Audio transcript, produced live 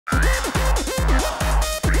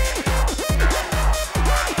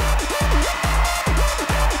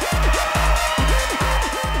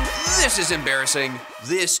This is embarrassing.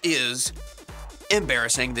 This is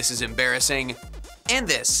embarrassing. This is embarrassing. And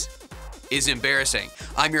this is embarrassing.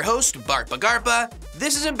 I'm your host, Bart Bagarpa.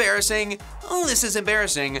 This is embarrassing. Oh, this is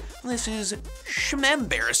embarrassing. This is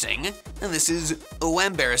shmembarrassing. And this is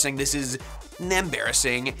embarrassing. This is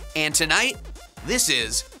nembarrassing. And tonight, this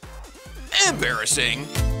is embarrassing.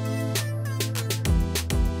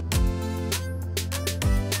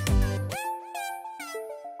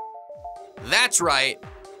 That's right,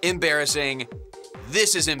 embarrassing.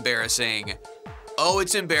 This is embarrassing. Oh,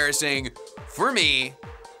 it's embarrassing for me,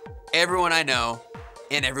 everyone I know,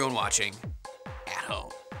 and everyone watching at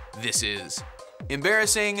home. This is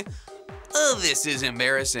embarrassing. Oh, this is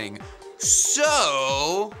embarrassing.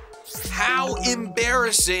 So, how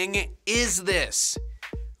embarrassing is this?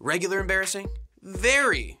 Regular embarrassing?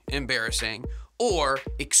 Very embarrassing? Or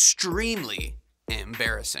extremely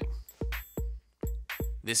embarrassing?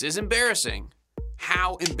 This is embarrassing.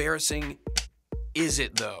 How embarrassing is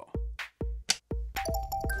it though?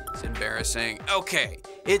 It's embarrassing. Okay,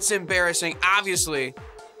 it's embarrassing, obviously,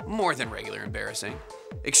 more than regular embarrassing.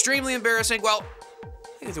 Extremely embarrassing, well,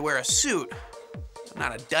 I have to wear a suit,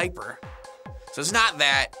 not a diaper. So it's not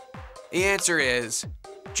that. The answer is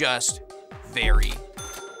just very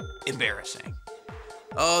embarrassing.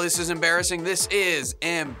 Oh, this is embarrassing. This is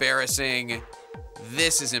embarrassing.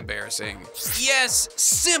 This is embarrassing. Yes,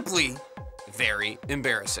 simply very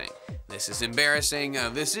embarrassing. This is embarrassing.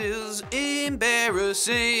 This is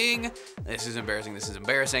embarrassing. This is embarrassing. This is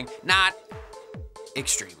embarrassing. Not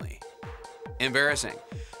extremely embarrassing.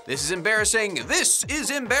 This is embarrassing. This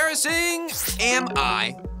is embarrassing. Am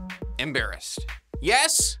I embarrassed?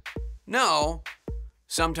 Yes? No?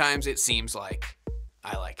 Sometimes it seems like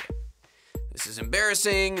I like it. This is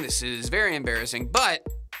embarrassing. This is very embarrassing. But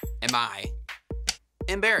am I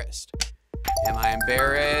embarrassed? Am I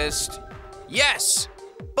embarrassed? Yes,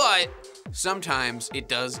 but sometimes it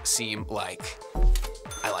does seem like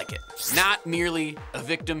I like it. Not merely a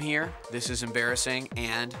victim here. This is embarrassing,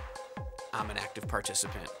 and I'm an active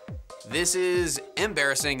participant. This is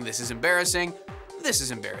embarrassing. This is embarrassing. This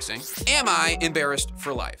is embarrassing. Am I embarrassed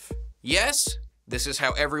for life? Yes, this is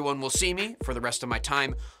how everyone will see me for the rest of my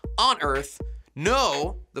time on Earth.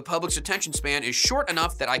 No, the public's attention span is short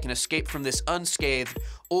enough that I can escape from this unscathed,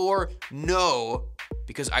 or no,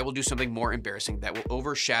 because I will do something more embarrassing that will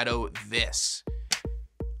overshadow this.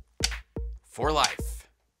 For life,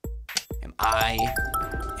 am I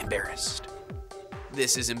embarrassed?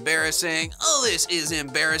 This is embarrassing. Oh, this is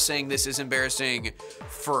embarrassing. This is embarrassing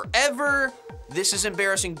forever. This is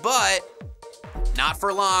embarrassing, but not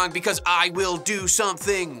for long, because I will do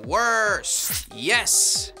something worse.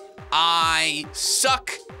 Yes. I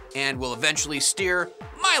suck and will eventually steer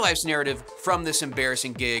my life's narrative from this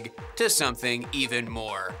embarrassing gig to something even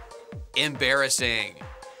more embarrassing.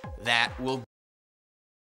 That will